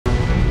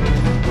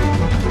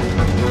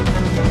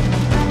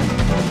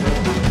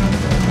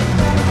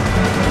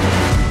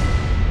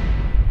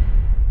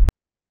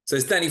So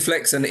it's Danny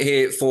Flexen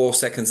here for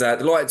Seconds Out.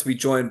 Delighted to be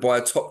joined by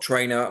a top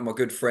trainer and my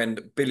good friend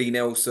Billy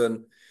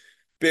Nelson.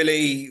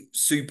 Billy,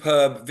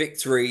 superb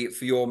victory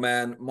for your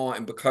man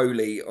Martin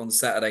Bakole on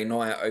Saturday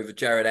night over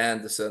Jared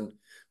Anderson.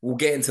 We'll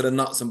get into the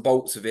nuts and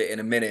bolts of it in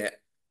a minute.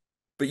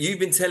 But you've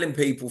been telling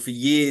people for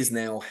years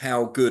now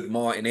how good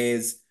Martin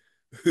is,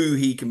 who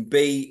he can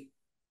beat.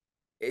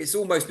 It's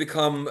almost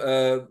become,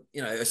 a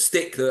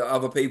stick that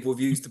other people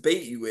have used to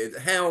beat you with.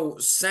 How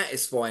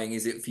satisfying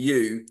is it for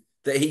you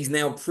that he's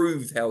now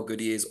proved how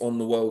good he is on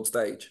the world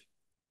stage?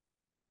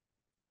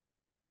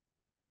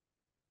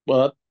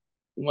 Well,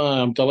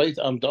 I'm delighted.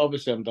 I'm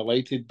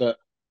delighted, but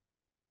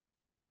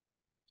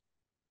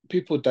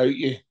people doubt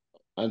you,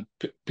 and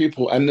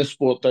people in the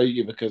sport doubt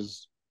you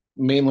because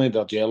mainly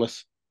they're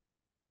jealous.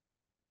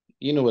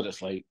 You know what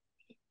it's like.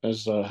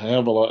 There's a hell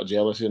of a lot of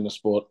jealousy in the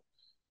sport,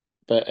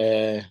 but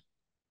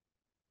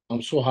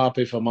I'm so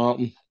happy for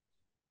Martin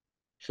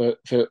for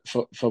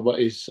what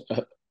he's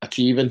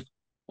achieving,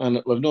 and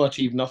we've not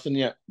achieved nothing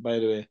yet. By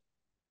the way,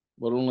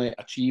 we're only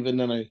achieving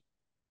now,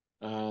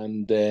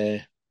 and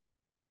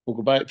we'll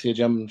go back to the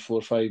gym in 4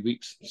 or 5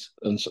 weeks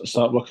and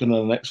start working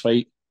on the next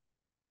fight.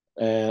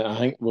 I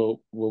think we'll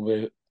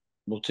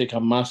take a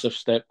massive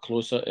step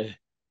closer to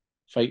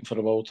fighting for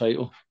the world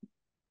title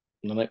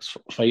in the next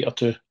fight or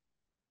two.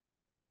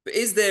 But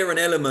is there an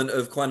element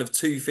of kind of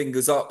two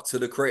fingers up to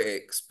the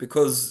critics?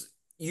 Because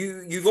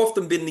you've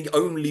often been the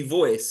only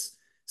voice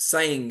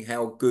saying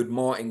how good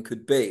Martin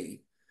could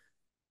be.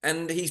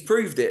 And he's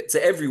proved it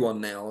to everyone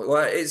now.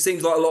 Like it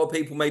seems like a lot of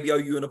people maybe owe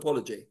you an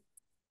apology.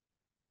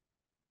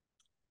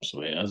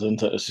 So it is,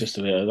 isn't it? It's just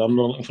the way it is. I'm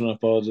not looking for an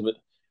apology, but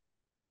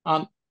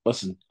and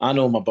listen, I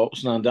know my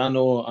boxing and I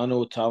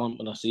know talent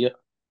when I see it.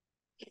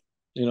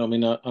 You know what I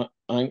mean? I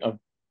think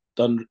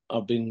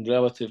I've been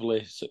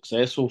relatively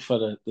successful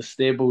for the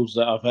stables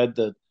that I've had,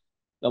 the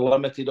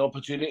limited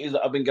opportunities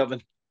that I've been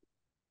given.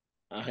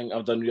 I think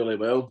I've done really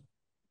well.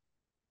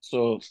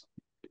 So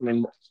I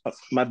mean,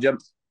 my gym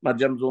my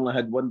gym's only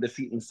had one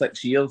defeat in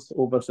 6 years,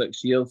 over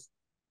 6 years.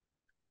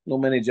 No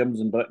many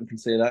gyms in Britain can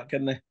say that,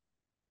 can they?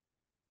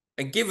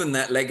 And given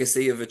that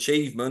legacy of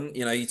achievement,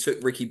 you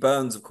took Ricky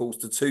Burns, of course,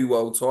 to two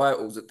world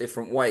titles at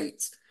different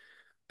weights.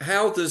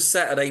 How does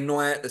Saturday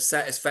night, the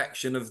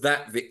satisfaction of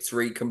that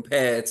victory,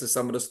 compare to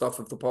some of the stuff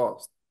of the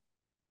past?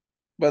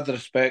 With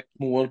respect,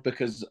 more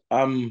because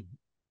I'm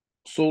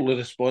solely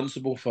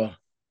responsible for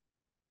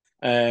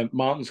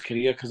Martin's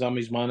career because I'm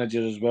his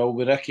manager as well.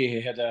 With Ricky,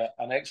 he had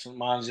an excellent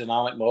manager in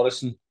Alec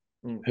Morrison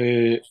Mm.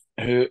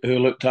 who who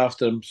looked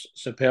after him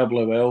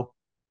superbly well.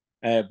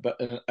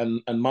 But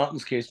in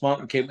Martin's case,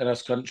 Martin came to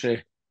this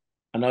country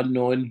an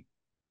unknown.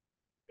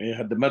 He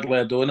had the middle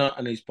of a donut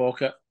in his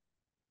pocket,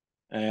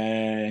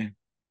 and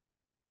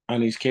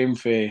he's came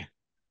for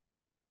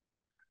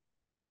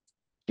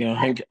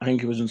I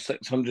think he was in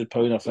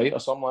 £600 a fight or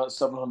something like that,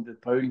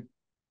 £700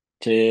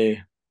 to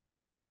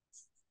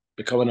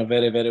becoming a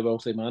very very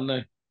wealthy man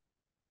now.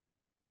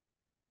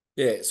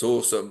 Yeah, it's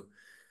awesome.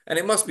 And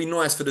it must be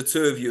nice for the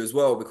two of you as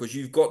well, because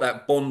you've got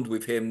that bond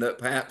with him that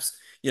perhaps,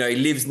 he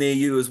lives near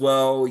you as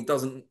well. He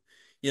doesn't,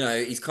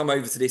 he's come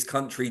over to this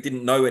country, he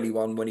didn't know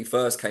anyone when he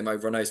first came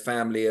over. I know his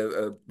family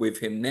are with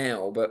him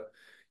now, but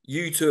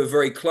you two are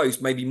very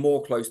close, maybe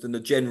more close than the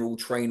general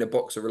trainer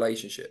boxer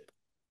relationship.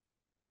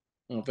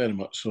 Oh, very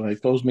much so. He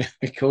calls me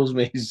he calls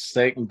me his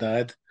second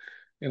dad.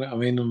 You know what I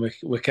mean? And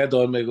we kid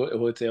on, we go to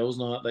hotels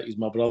and all that he's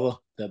my brother.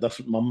 They're a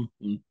different mum.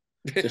 And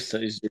just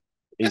he's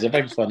a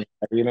big funny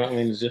guy, you know what I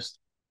mean? It's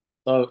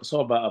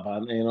all about a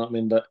banter, you know what I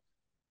mean? But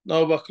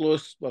no, we're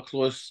close. We're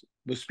close.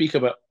 We speak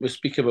about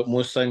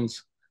most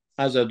things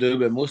as I do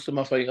with most of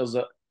my fighters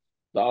that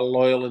are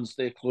loyal and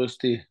stay close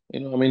to you. You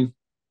know what I mean?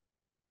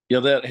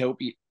 You're there to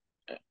help you.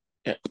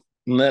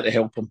 I'm there to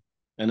help him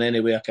in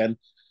any way I can.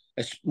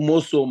 It's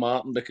more so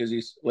Martin because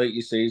he's like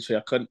you say, he's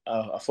from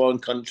a foreign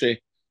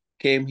country,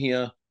 came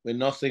here with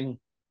nothing,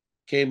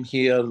 came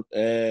here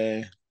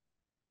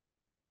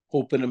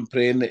hoping and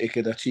praying that he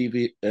could achieve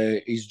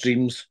his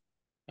dreams,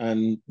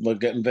 and we're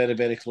getting very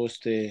very close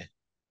to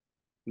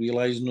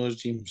realising those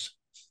dreams.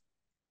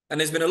 And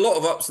there's been a lot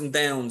of ups and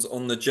downs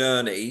on the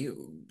journey.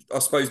 I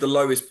suppose the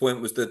lowest point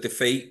was the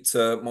defeat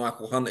to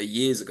Michael Hunter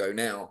years ago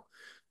now.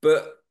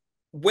 But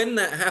when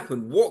that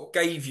happened, what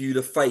gave you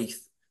the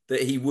faith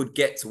that he would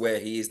get to where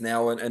he is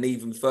now and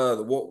even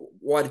further?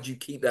 Why did you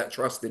keep that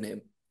trust in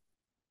him?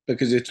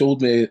 Because he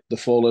told me the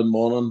following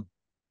morning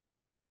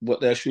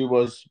what the issue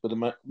was with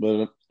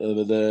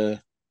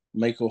the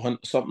Michael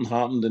Hunt. Something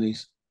happened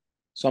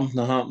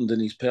in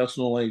his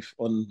personal life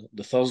on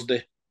the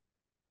Thursday,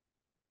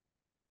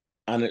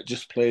 and it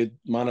just played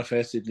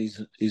manifested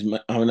in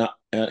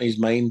his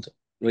mind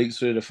right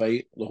through the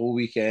fight the whole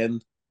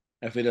weekend.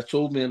 If he'd have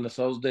told me on the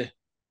Thursday,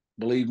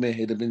 believe me,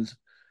 he'd have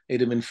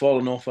been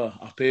falling off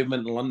a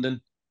pavement in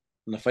London,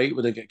 and the fight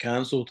would have got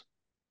cancelled.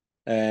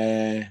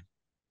 Uh,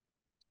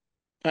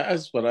 It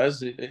is what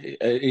it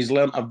is. He's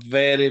learnt a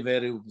very,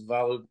 very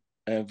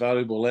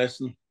valuable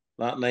lesson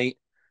that night,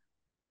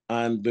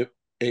 and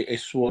he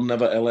swore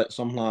never to let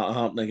something like that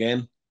happen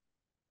again.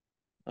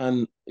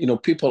 And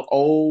people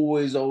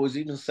always, always,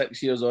 even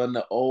 6 years on, they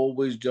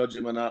always judge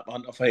him in that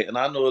Hunter fight, and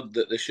I know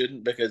that they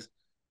shouldn't because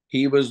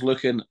he was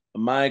looking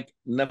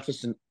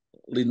magnificent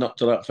leading up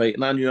to that fight,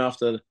 and I knew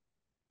after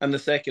in the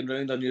second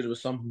round, I knew there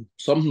was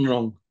something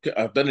wrong.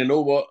 I didn't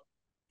know what,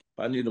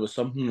 but I knew there was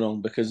something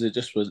wrong because it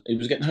just was. He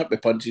was getting hit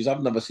with punches.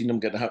 I've never seen him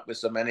get hit with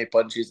so many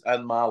punches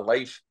in my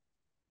life.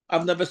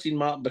 I've never seen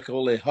Martin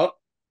Bakole hurt,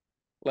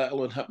 let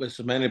alone hit with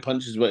so many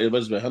punches what he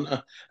was with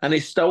Hunter, and he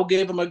still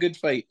gave him a good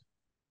fight.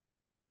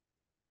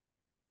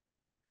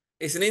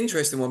 It's an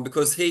interesting one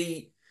because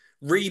he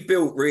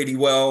rebuilt really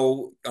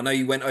well. I know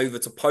he went over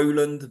to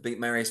Poland, beat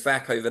Marius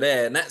Vac over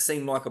there, and that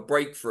seemed like a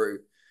breakthrough.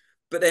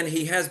 But then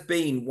he has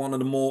been one of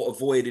the more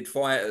avoided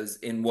fighters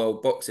in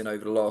world boxing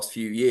over the last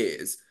few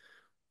years.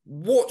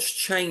 What's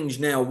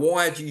changed now?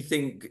 Why do you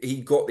think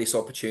he got this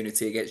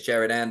opportunity against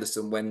Jared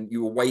Anderson when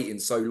you were waiting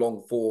so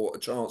long for a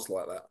chance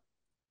like that?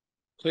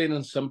 Plain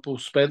and simple,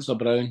 Spencer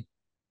Brown.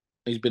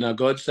 He's been a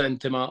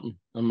godsend to Martin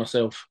and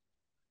myself.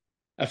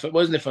 If it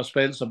wasn't for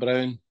Spencer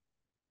Brown,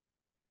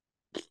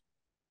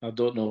 I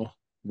don't know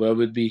where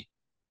we'd be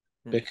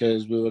Hmm.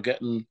 because we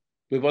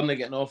weren't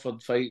getting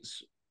offered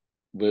fights.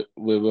 We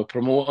were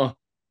promoter.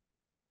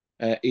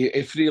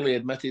 He freely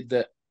admitted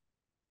that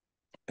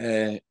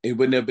he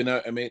wouldn't have been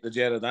out to make the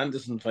Jared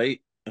Anderson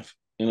fight,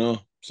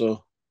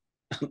 So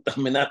I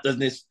mean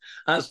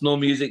that's no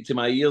music to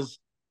my ears.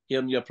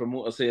 Hearing your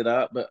promoter say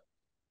that, but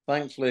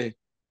thankfully,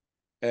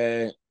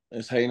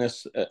 His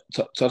Highness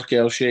Turkey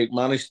Al Sheikh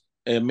managed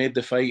made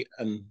the fight,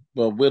 and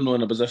well, we're not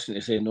in a position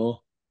to say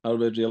no. Are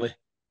we really?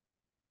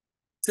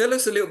 Tell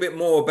us a little bit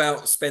more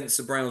about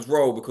Spencer Brown's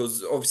role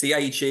because obviously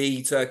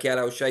HE, Turkey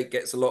Al Sheikh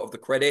gets a lot of the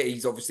credit.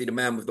 He's obviously the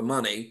man with the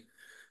money,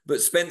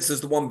 but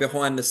Spencer's the one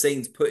behind the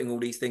scenes putting all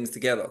these things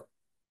together.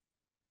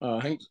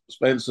 I think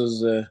Spencer's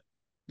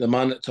the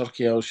man that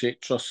Turkey Al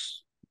Sheikh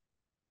trusts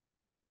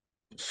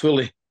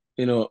fully.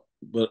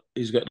 But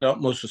he's got the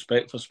utmost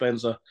respect for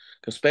Spencer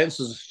because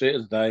Spencer's as straight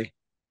as die.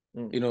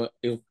 Mm.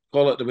 He'll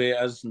call it the way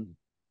it is, and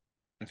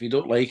if you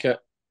don't like it,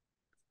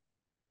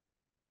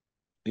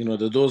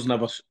 the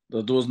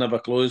door's never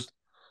closed.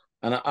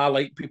 And I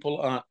like people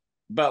like that.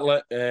 But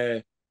like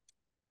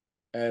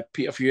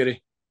Peter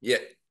Fury, Yeah.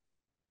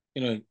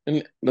 and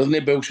there's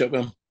no bullshit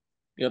with him.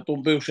 Yeah,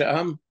 don't bullshit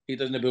him. He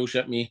doesn't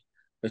bullshit me.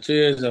 The two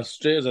is as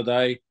straight as a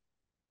die.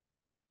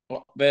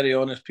 Very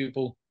honest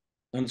people,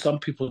 and some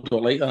people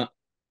don't like that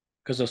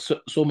because there's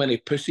so many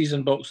pussies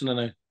in boxing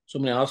now. So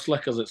many arse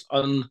slickers. It's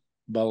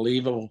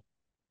unbelievable.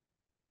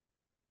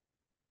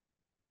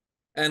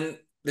 And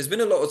there's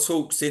been a lot of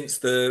talk since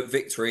the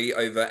victory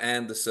over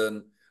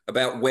Anderson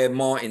about where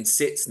Martin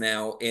sits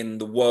now in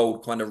the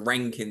world kind of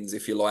rankings,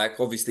 if you like.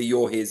 Obviously,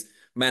 you're his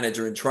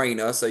manager and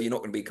trainer, so you're not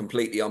going to be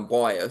completely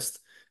unbiased.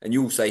 And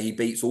you'll say he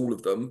beats all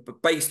of them.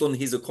 But based on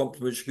his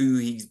accomplishments, who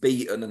he's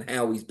beaten and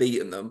how he's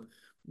beaten them,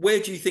 where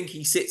do you think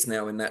he sits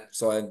now in that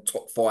side,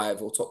 top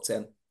five or top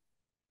 10?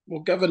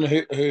 Well, given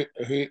who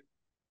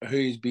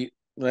he's beat,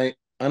 right,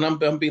 and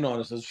I'm being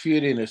honest, there's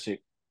Fury and Usyk,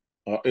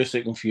 or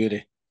Usyk and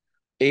Fury.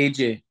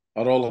 AJ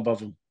are all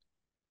above him.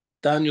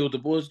 Daniel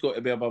Dubois got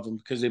to be above him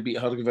because he beat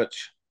Hrgovic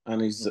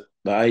and he's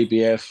the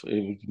IBF.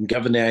 He's been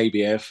given the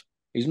IBF.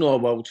 He's not a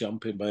world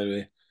champion, by the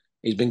way.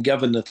 He's been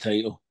given the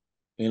title.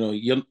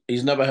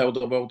 He's never held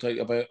a world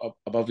title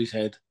above his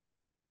head,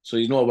 so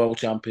he's not a world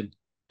champion.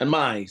 In my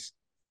eyes,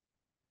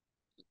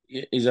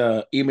 he's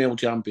a email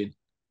champion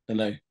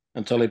now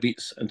until he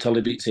beats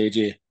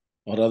AJ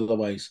or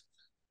otherwise.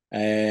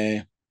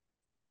 Uh,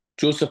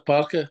 Joseph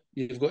Parker,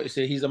 you've got to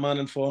say he's a man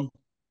in form.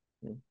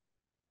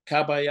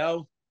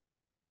 Caballal,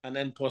 and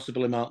then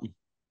possibly Martin.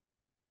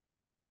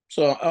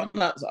 So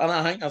and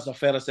I think that's a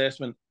fair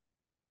assessment.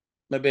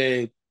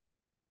 Maybe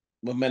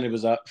what many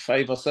was that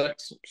 5 or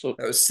 6? So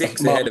That was if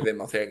six ahead of Martin,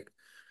 him, I think.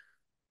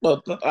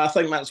 well, I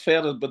think that's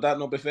fair. Would that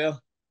not be fair?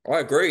 I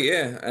agree,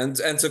 yeah. And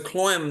to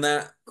climb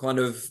that kind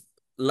of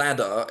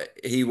ladder,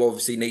 he will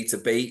obviously need to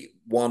beat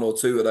one or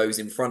two of those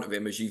in front of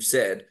him, as you've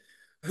said.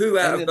 Who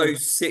out of Any of them,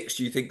 those six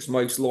do you think's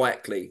most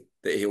likely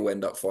that he'll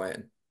end up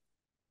fighting?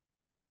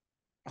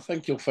 I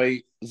think he'll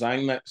fight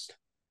Zhang next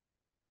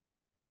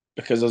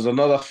because there's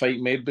another fight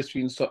made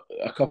between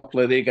a couple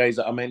of the guys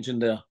that I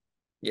mentioned there.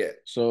 Yeah.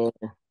 So,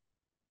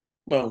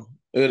 well,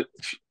 there's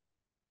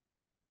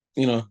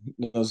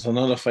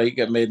another fight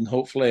get made, and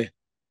hopefully,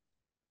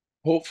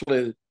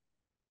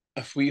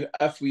 if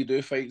we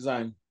do fight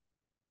Zhang,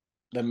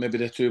 then maybe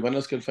the two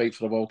winners can fight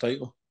for a world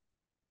title.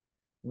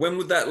 When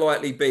would that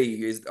likely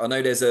be? I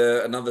know there's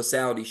another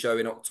Saudi show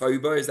in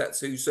October. Is that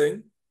too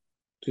soon?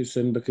 Too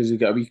soon because he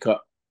got a wee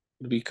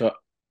cut.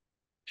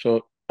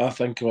 So I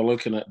think we're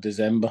looking at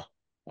December.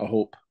 I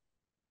hope.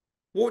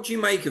 What do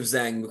you make of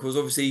Zhang? Because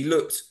obviously he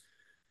looked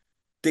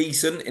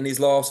decent in his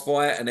last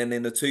fight and then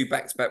in the two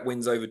back-to-back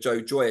wins over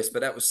Joe Joyce,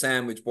 but that was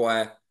sandwiched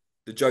by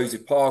the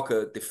Joseph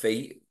Parker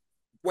defeat.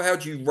 Well, how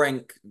do you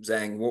rank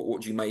Zhang?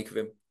 What do you make of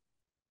him?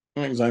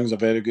 I think Zhang's a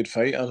very good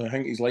fighter. I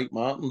think he's like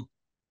Martin.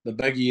 The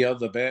bigger he is,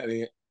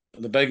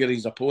 the bigger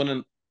his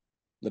opponent,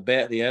 the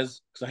better he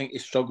is. Because I think he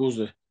struggles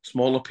with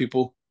smaller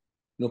people.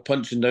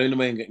 punching down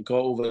him and getting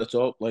caught over the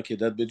top like he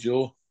did with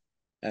Joe.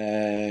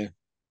 Uh,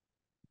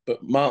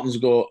 but Martin's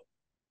got,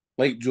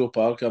 like Joe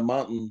Parker,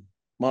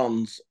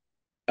 Martin's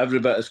every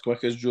bit as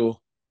quick as Joe.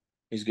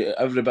 He's got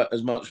every bit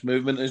as much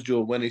movement as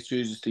Joe when he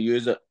chooses to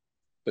use it.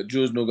 But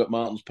Joe's not got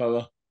Martin's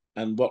power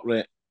and work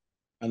rate,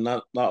 and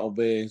that'll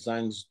be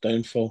Zhang's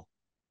downfall.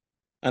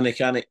 And he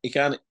can't.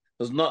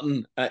 There's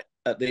nothing at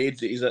the age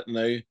that he's at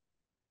now.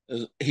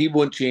 He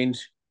won't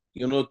change.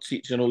 You're not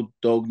teaching old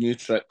dog new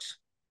tricks.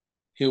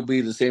 He'll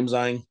be the same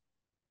Zhang,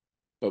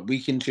 but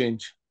we can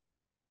change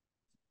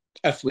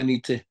if we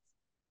need to.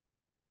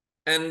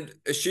 And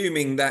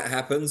assuming that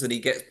happens and he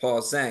gets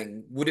past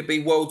Zhang, would it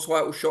be world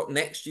title shot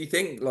next, do you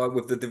think, like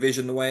with the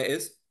division the way it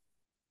is?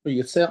 Well,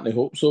 you'd certainly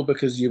hope so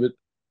because you,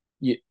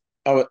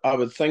 I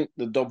would think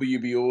the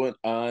WBO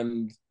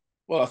and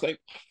well, I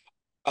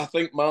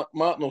think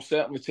Martin will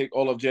certainly take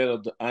all of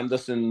Gerard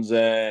Anderson's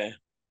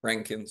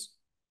Rankings.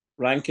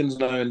 rankings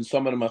now, and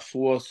some of them are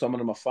 4, some of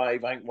them are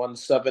 5. I think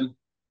one's 7.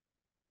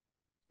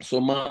 So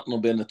Martin will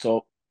be in the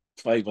top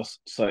 5 or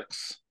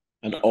 6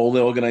 in all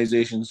the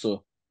organisations.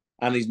 So,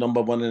 and he's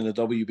number 1 in the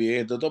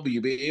WBA. The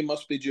WBA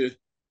must be due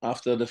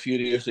after the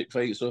Fury Usyk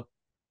fight, so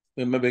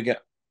we maybe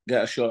get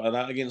a shot at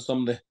that against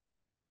somebody.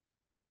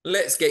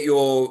 Let's get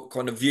your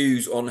kind of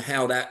views on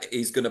how that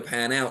is going to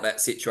pan out, that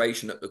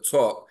situation at the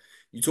top.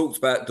 You talked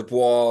about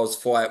Dubois'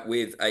 fight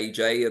with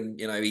AJ, and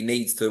he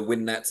needs to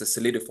win that to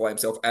solidify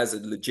himself as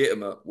a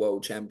legitimate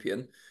world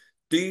champion.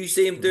 Do you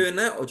see him doing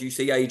that, or do you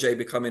see AJ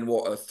becoming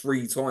what, a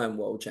 3-time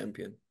world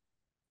champion?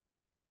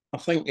 I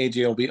think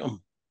AJ will beat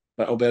him,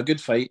 but it'll be a good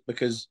fight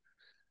because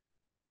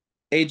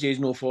AJ's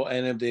no fought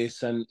anybody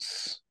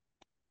since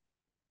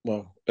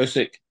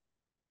Usyk.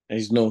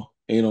 He's no,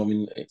 I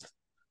mean,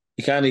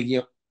 he can't.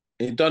 He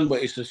done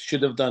what he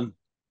should have done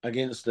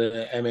against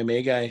the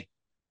MMA guy.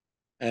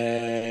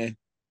 Uh,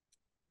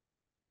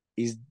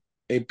 he's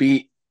he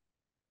beat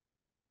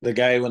the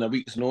guy on a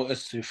week's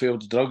notice who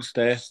failed the drugs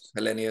test.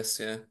 Hellenius,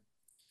 yeah.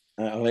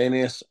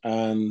 Elenius,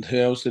 and who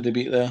else did he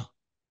beat there?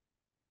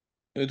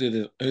 Who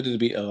did he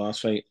beat the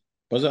last fight?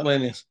 Was it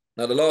Elenius?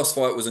 Now, the last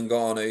fight was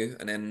Ngannou,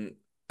 and then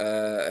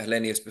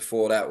Hellenius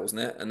before that,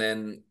 wasn't it? And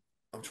then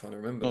I'm trying to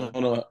remember No, now.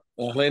 no,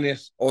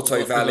 Elenius. Otto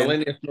Was Vallin.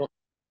 Elenius not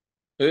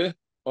who? He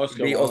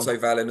Oscar beat Wallin. Otto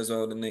Vallin as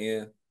well, didn't he?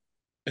 Yeah.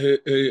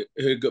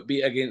 Who got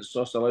beat against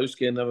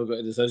Sosolowski and never got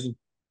a decision.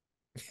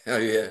 Oh,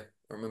 yeah.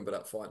 I remember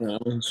that fight now.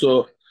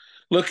 So,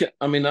 look,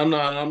 I mean, I'm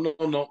not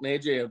knocking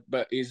AJ,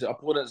 but his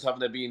opponents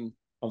haven't been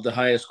of the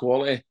highest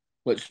quality,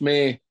 which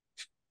may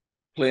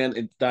play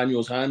into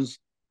Daniel's hands.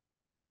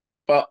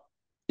 But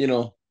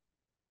if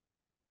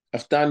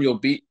Daniel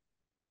beat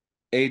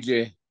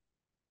AJ,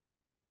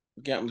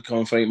 get him to come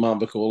and fight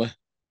Martin Bakole,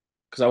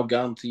 because I'll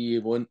guarantee you he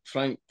won't.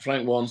 Frank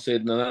Warren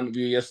said in an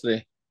interview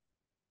yesterday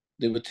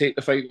they would take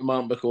the fight with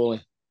Martin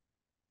Bakole.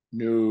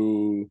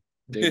 No,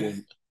 they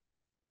won't.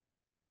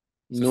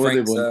 So No,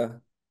 they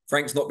won't.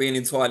 Frank's not being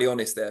entirely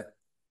honest there.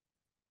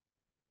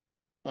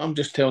 I'm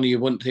just telling you,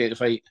 he won't take the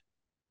fight.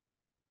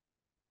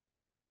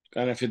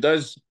 And if he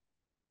does,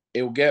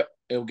 he'll get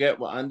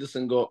what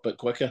Anderson got, but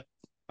quicker.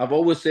 I've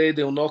always said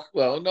he'll knock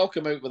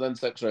him out within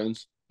 6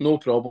 rounds. No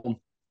problem.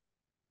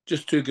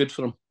 Just too good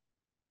for him.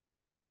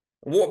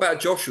 And what about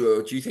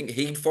Joshua? Do you think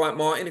he'd fight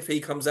Martin if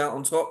he comes out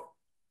on top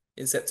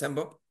in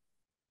September?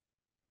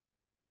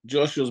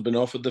 Joshua's been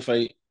offered the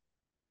fight,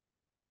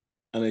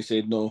 and he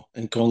said no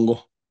in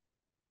Congo.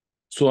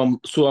 So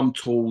I'm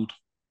told.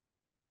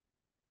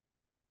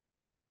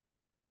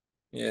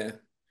 Yeah.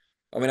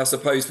 I mean, I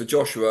suppose for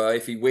Joshua,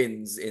 if he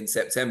wins in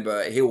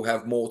September, he'll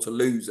have more to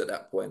lose at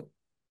that point.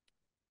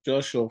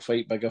 Joshua will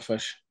fight bigger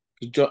fish.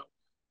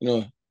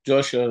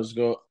 Joshua's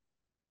got.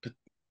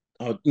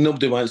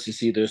 Nobody wants to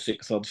see the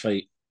 6th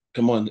fight.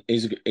 Come on, he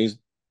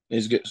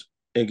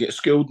gets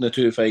schooled in the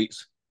 2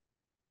 fights.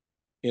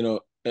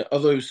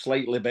 Although he was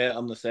slightly better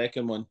in the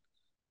second one,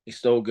 he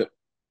still got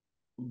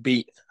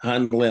beat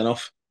handily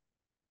enough.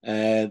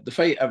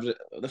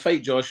 The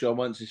fight Joshua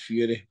wants is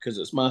Fury because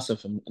it's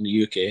massive in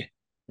the UK.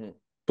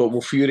 But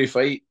will Fury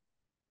fight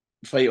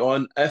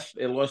on? If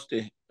he lost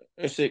to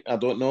Usyk, I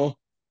don't know.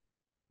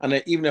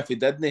 And even if he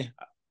didn't,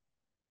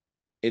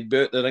 he'd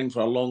be out the ring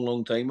for a long,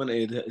 long time, and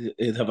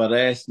he'd have a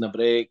rest and a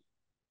break.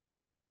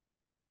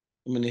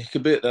 I mean, he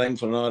could be out the ring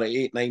for another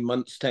 8, 9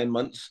 months, 10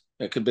 months.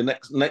 It could be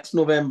next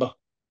November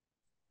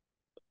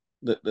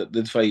that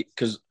they'd fight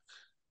because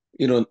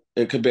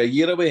it could be a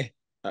year away,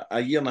 a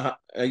year and a half,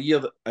 a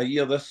year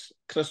this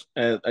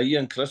a year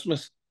in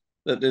Christmas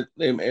that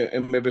they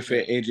maybe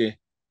fight AJ.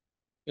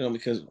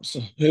 Because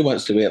who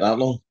wants to wait that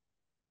long?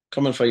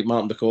 Come and fight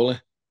Martin Bakole.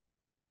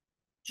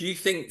 Do you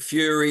think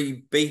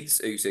Fury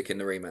beats Usyk in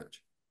the rematch?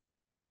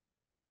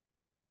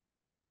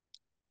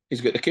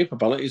 He's got the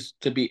capabilities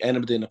to beat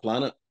anybody on the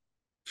planet.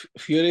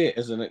 Fury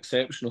is an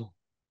exceptional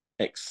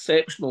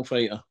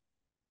fighter.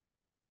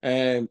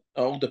 It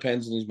all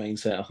depends on his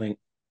mindset, I think.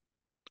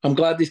 I'm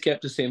glad he's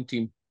kept the same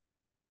team,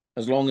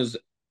 as long as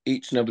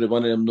each and every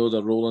one of them know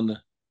their role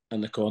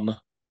in the corner.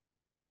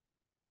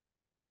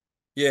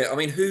 Yeah, I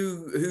mean,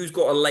 who's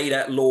got to lay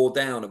that law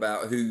down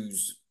about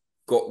who's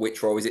got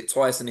which role? Is it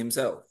Tyson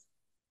himself?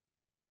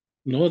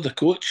 No, the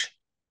coach.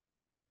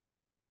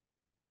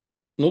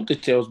 Nobody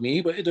tells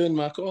me what to do in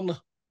my corner.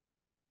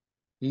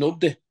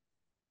 Nobody.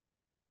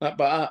 But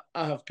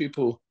I have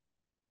people.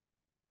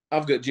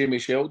 I've got Jamie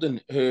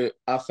Sheldon, who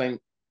I think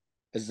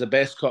is the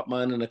best cut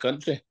man in the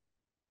country,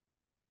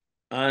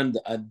 and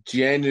a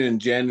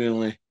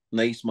genuinely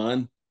nice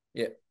man.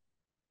 Yeah.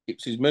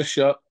 Keeps his mouth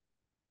shut.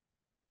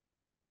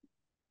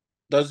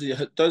 Does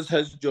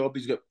his job.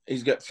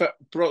 He's got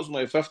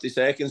approximately 50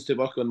 seconds to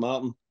work on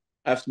Martin,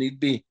 if need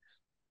be.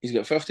 He's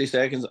got 50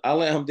 seconds. I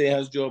let him do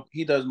his job.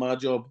 He does my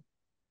job,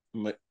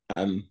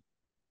 and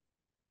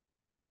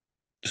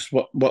just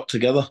work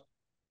together.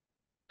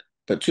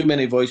 But too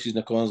many voices in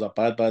the corner is a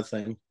bad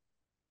thing.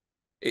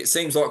 It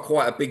seems like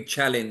quite a big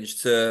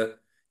challenge to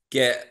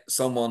get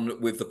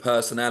someone with the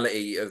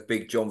personality of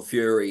Big John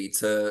Fury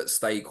to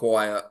stay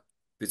quiet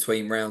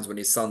between rounds when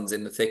his son's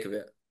in the thick of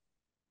it.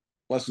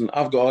 Listen,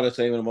 I've got all the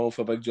time in the world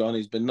for Big John.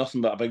 He's been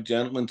nothing but a big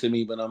gentleman to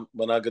me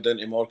when I go down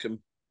to Morecambe,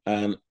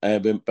 and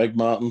Big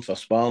Martin for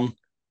sparring.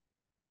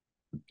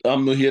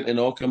 I'm not here to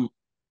knock him,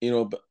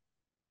 but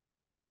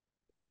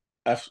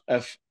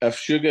if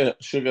Sugar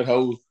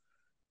Hill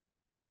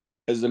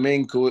is the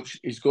main coach,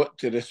 he's got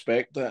to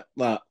respect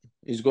that.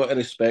 He's got to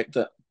respect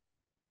it,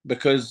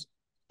 because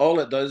all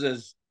it does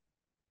is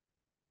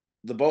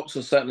the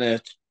boxer's sitting in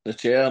the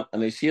chair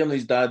and he's hearing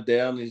his dad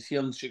there and he's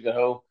hearing Sugar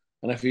Hill.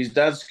 And if his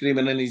dad's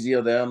screaming in his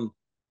ear there and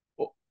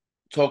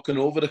talking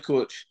over the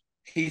coach,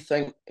 he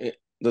think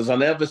there's a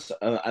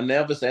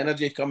nervous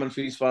energy coming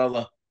for his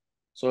father.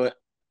 So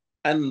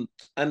in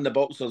the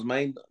boxer's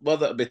mind,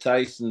 whether it be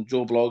Tyson,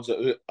 Joe Bloggs,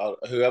 or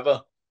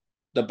whoever,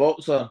 the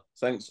boxer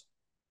thinks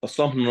there's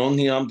something wrong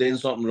here. I'm doing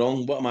something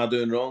wrong. What am I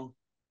doing wrong?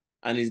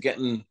 And he's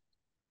getting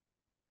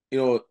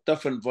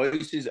different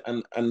voices,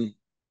 and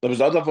there was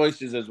other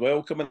voices as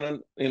well coming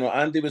in.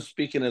 Andy was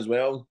speaking as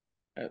well.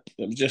 It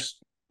was just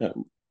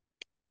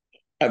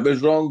it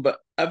was wrong, but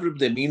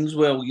everybody means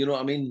well. You know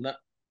what I mean?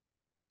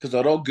 Because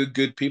they're all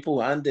good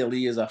people. Andy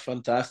Lee is a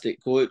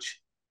fantastic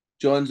coach.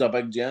 John's a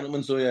big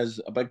gentleman, so he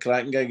is a big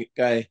cracking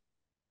guy.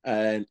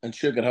 And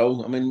Sugar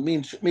Hill. I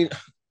mean,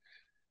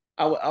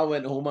 I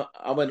went home.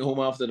 I went home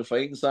after the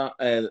fight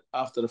and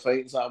I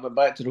went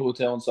back to the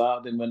hotel on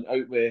Saturday and went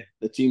out with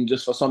the team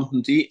just for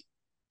something to eat.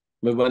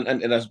 We went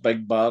into this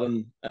big bar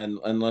in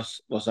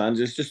Los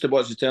Angeles just to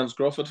watch the Terence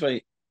Crawford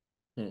fight.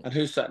 Hmm. And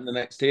who's sitting at the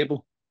next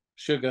table?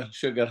 Sugar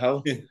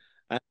Hill.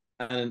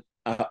 And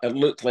it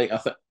looked like, I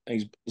think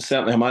he's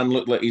certainly a man,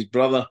 looked like his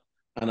brother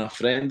and a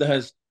friend of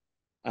his.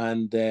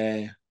 And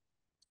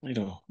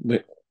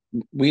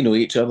we know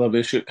each other.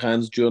 We shook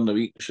hands during the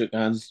week, shook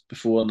hands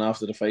before and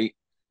after the fight.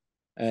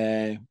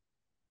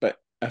 But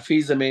if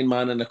he's the main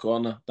man in the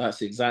corner,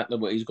 that's exactly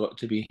what he's got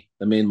to be,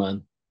 the main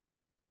man.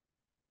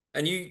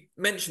 And you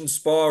mentioned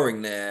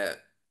sparring there.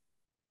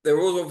 There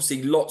was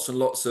obviously lots and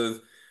lots of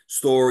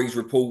stories,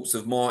 reports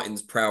of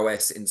Martin's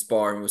prowess in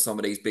sparring with some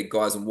of these big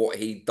guys and what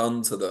he'd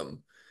done to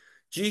them.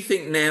 Do you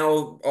think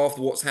now,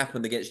 after what's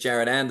happened against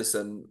Jared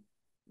Anderson,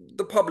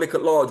 the public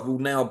at large will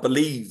now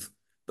believe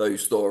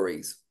those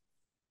stories?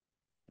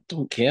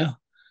 Don't care.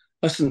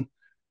 Listen,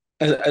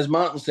 as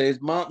Martin says,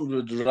 Martin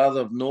would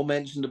rather have no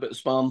mentioned about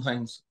sparring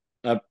things,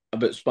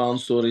 about sparring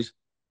stories,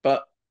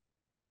 but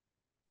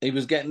he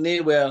was getting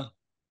nowhere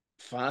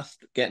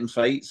fast, getting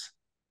fights.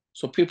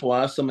 So people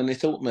asked him, and he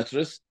told them the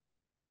truth,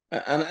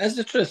 and it is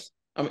the truth.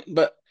 I mean,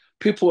 but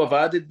people have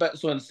added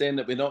bits on saying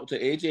that we knocked out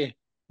AJ.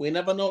 We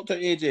never knocked out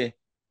AJ.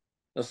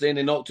 They're saying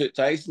they knocked out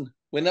Tyson.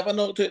 We never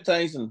knocked out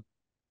Tyson.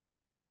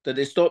 Did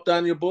they stop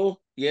Daniel Bowe?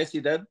 Yes, he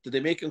did. Did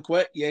they make him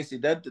quit? Yes, he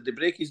did. Did they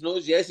break his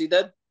nose? Yes, he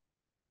did.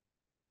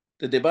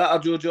 Did they batter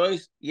Joe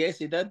Joyce? Yes,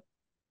 he did.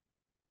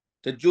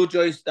 Did Joe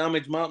Joyce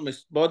damage Martin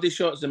with body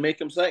shots and make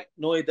him sick?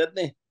 No, he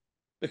didn't.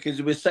 Because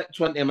he was sick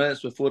 20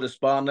 minutes before the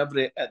spar and at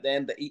the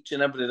end of each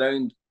and every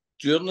round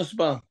during the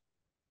spar.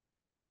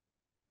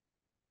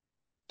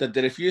 Did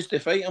they refuse to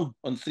fight him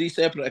on 3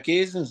 separate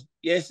occasions?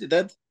 Yes, they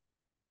did.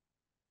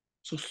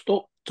 So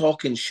stop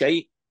talking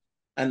shite,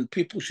 and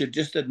people should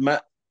just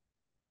admit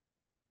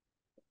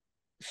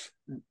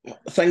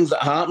things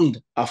that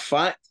happened are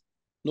fact,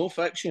 no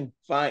fiction,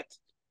 fact.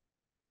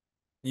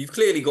 You've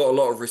clearly got a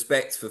lot of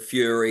respect for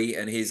Fury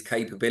and his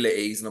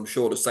capabilities, and I'm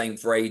sure the same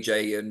for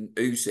AJ and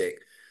Usyk.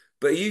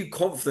 But are you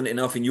confident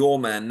enough in your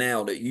man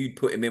now that you'd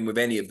put him in with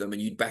any of them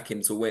and you'd back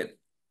him to win?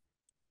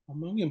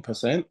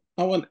 1,000,000%.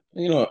 I want,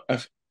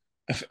 if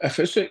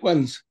Usyk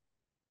wins,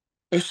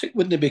 Usyk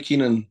wouldn't be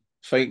keen on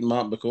fighting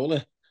Martin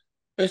Bakole.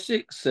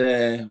 Usyk's,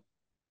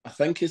 I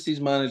think it's his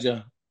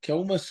manager,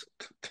 Kilmus.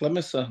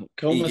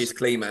 Aegis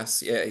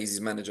Klimas, yeah, he's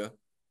his manager.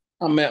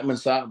 I met him on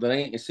Saturday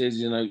night. He says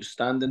he's an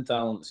outstanding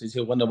talent. He says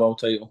he'll win the world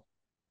title.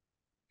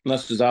 And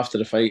this was after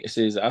the fight. He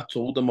says, I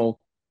told them all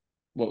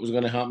what was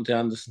going to happen to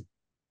Anderson.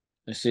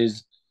 He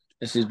says,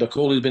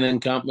 Bacole's been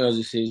in camp with us.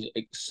 He says,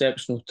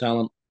 exceptional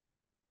talent.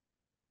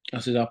 I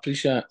said, I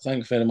appreciate it. Thank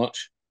you very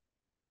much.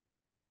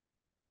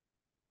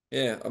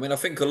 Yeah, I mean, I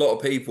think a lot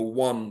of people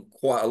won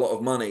quite a lot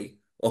of money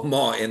on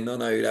Martin. I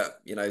know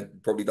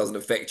that, probably doesn't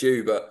affect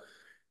you, but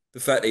the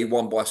fact that he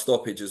won by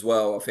stoppage as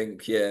well, I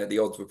think, yeah, the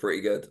odds were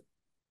pretty good.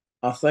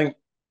 I think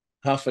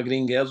half a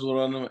green girls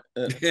were on him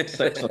at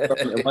 6 or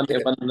 7 to 1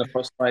 to win in the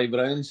first 5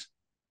 rounds.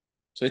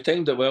 So he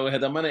timed it well. He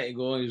had a minute to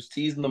go. He was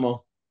teasing them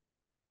all.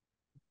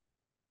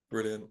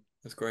 Brilliant.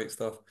 That's great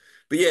stuff.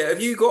 But yeah,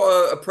 have you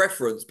got a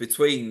preference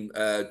between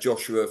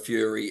Joshua,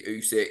 Fury,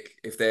 Usyk,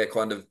 if they're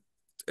kind of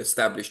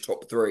established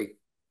top three?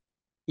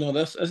 No,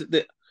 listen,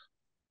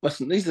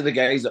 these are the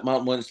guys that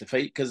Martin wants to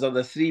fight because they're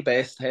the three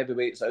best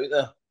heavyweights out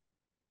there.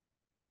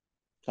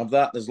 Of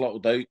that, there's little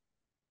doubt.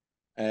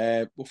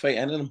 We'll fight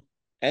any of them.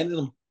 Any of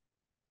them.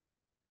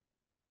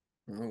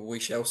 Well, we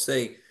shall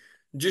see.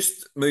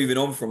 Just moving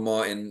on from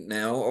Martin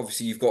now,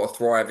 obviously you've got a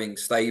thriving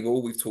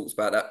stable. We've talked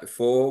about that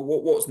before.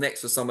 What's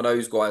next for some of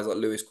those guys like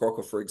Lewis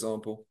Crocker, for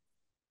example?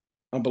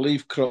 I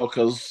believe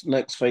Crocker's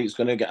next fight's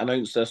going to get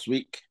announced this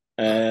week.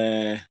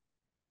 Uh,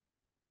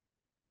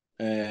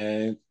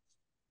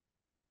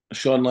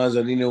 Sean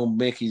Lazzarino will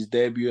make his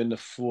debut on the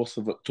 4th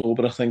of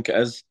October, I think it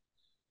is.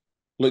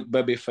 Luke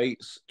Bibby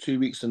fights 2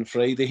 weeks on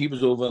Friday. He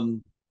was over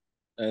in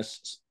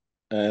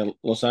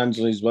Los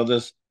Angeles with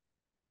us.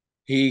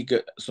 He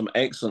got some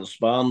excellent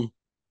sparring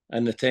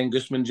in the Ten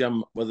Guzman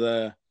gym with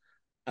an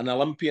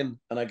Olympian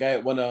and a guy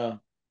that won a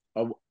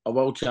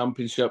world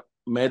championship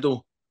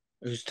medal.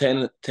 It was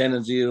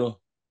 10-0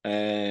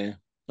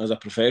 as a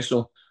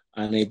professional,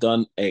 and he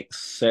done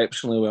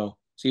exceptionally well.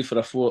 See, for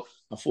a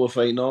four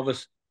fight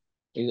novice,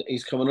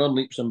 he's coming on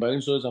leaps and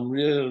bounds. So I'm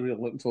really,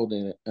 really looking forward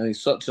to it. And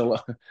he's such a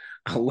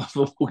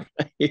lovable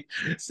guy.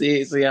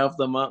 See,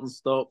 after Martin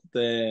stopped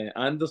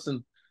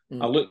Anderson,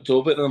 I Mm. looked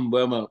over at him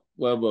where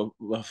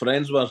my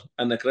friends were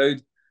in the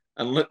crowd,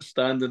 and looked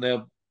standing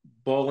there,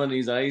 bawling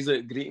his eyes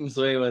out, greeting.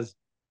 So he was.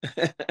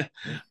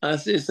 I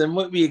says, "And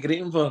what were you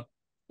greeting for?"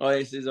 Oh,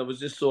 he says, "I was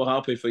just so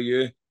happy for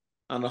you."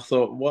 And I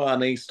thought, what a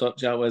nice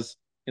touch that was.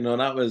 Yeah.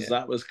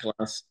 That was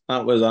class.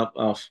 That was up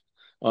off.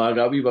 Oh, I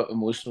got a wee bit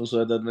emotional,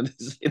 so I did when he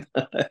said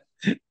that.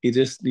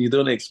 You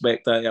don't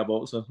expect that in a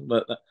boxer,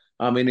 but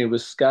I mean, he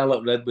was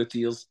scarlet red with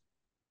tears,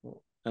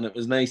 and it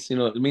was nice.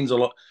 It means a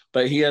lot.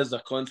 But he is a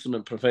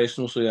consummate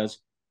professional, so he has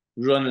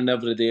running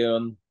every day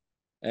on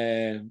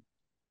uh,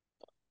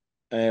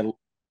 uh,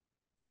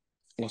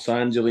 Los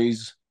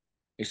Angeles,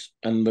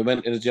 and we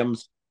went to the gym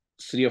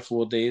 3 or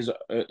 4 days out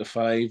of the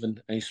 5,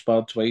 and he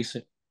sparred twice.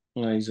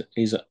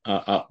 He's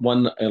a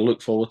one I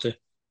look forward to,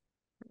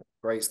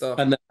 Great stuff.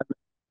 and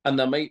and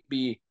there might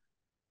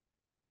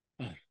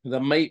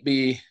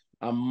be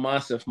a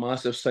massive,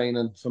 massive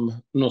signing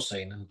from no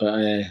signing, but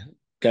a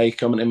guy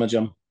coming to my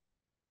gym.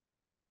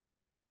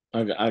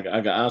 I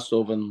got asked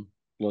over in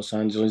Los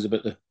Angeles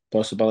about the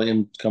possibility of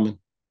him coming.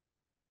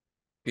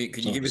 Could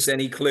you So give us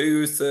any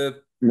clues to,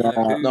 no,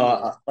 no,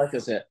 who? like I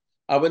said,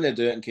 I wouldn't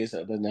do it in case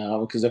it didn't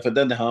happen. Because if it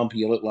didn't happen,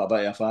 you look like a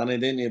bit of a fanny,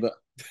 didn't you? But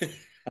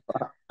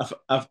if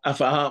it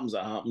happens,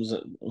 it happens.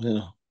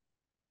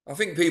 I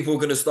think people are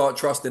going to start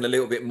trusting a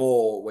little bit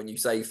more when you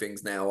say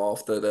things now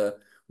after the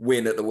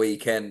win at the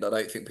weekend. I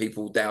don't think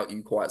people doubt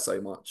you quite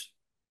so much.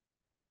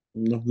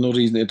 No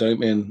reason to doubt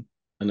me in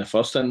the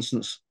first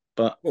instance.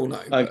 But Well, no,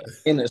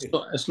 again,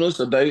 but it's not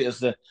so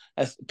doubt.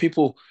 It's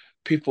people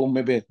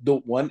maybe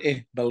don't want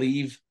to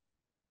believe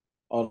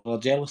or are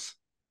jealous.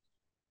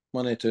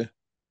 One or two.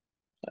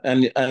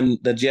 And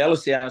the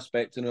jealousy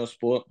aspect in our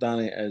sport,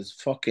 Danny, is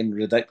fucking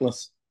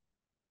ridiculous.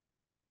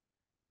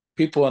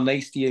 People are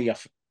nice to you.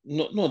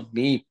 Not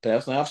me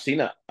personally. I've seen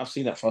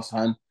it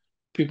firsthand.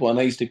 People are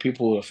nice to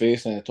people with a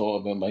face and they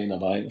talk about behind their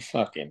back.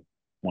 Fucking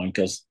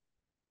wankers.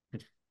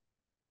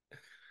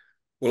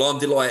 well, I'm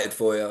delighted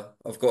for you.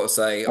 I've got to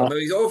say. I I, mean,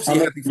 he's obviously I'm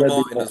happy for ready.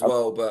 Martin as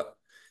well, but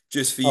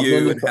just for I've known you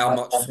you and how for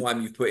much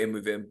time you've put in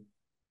with him.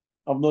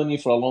 I've known you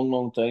for a long,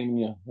 long time. And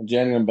you're a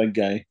genuine big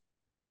guy.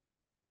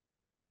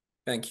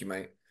 Thank you,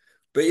 mate.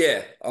 But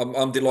yeah,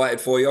 I'm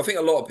delighted for you. I think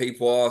a lot of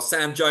people are.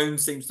 Sam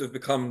Jones seems to have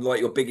become like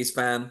your biggest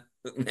fan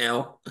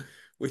now,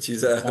 which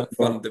is a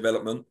fun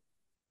development.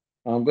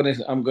 I'm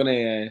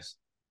gonna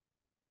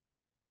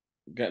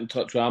get in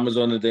touch with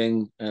Amazon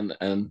today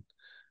and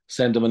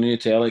send them a new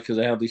telly because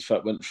I heard his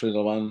fit went through the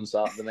land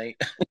Saturday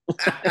night.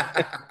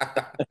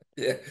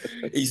 Yeah,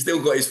 he's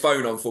still got his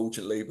phone,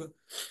 unfortunately, but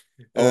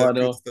Oh, I good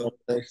know. stuff.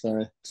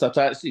 It's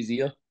attached to his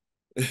ear.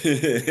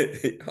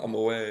 I'm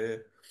aware. Yeah.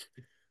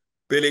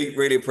 Billy,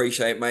 really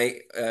appreciate it,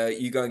 mate.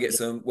 You go and get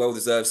some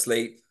well-deserved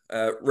sleep.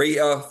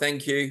 Rita,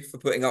 thank you for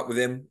putting up with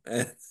him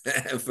and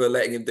for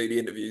letting him do the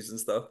interviews and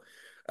stuff.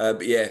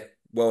 But yeah,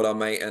 well done,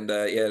 mate. And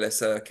yeah, let's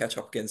catch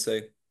up again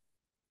soon.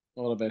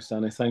 All the best,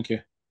 Danny. Thank you.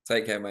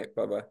 Take care, mate.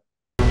 Bye bye.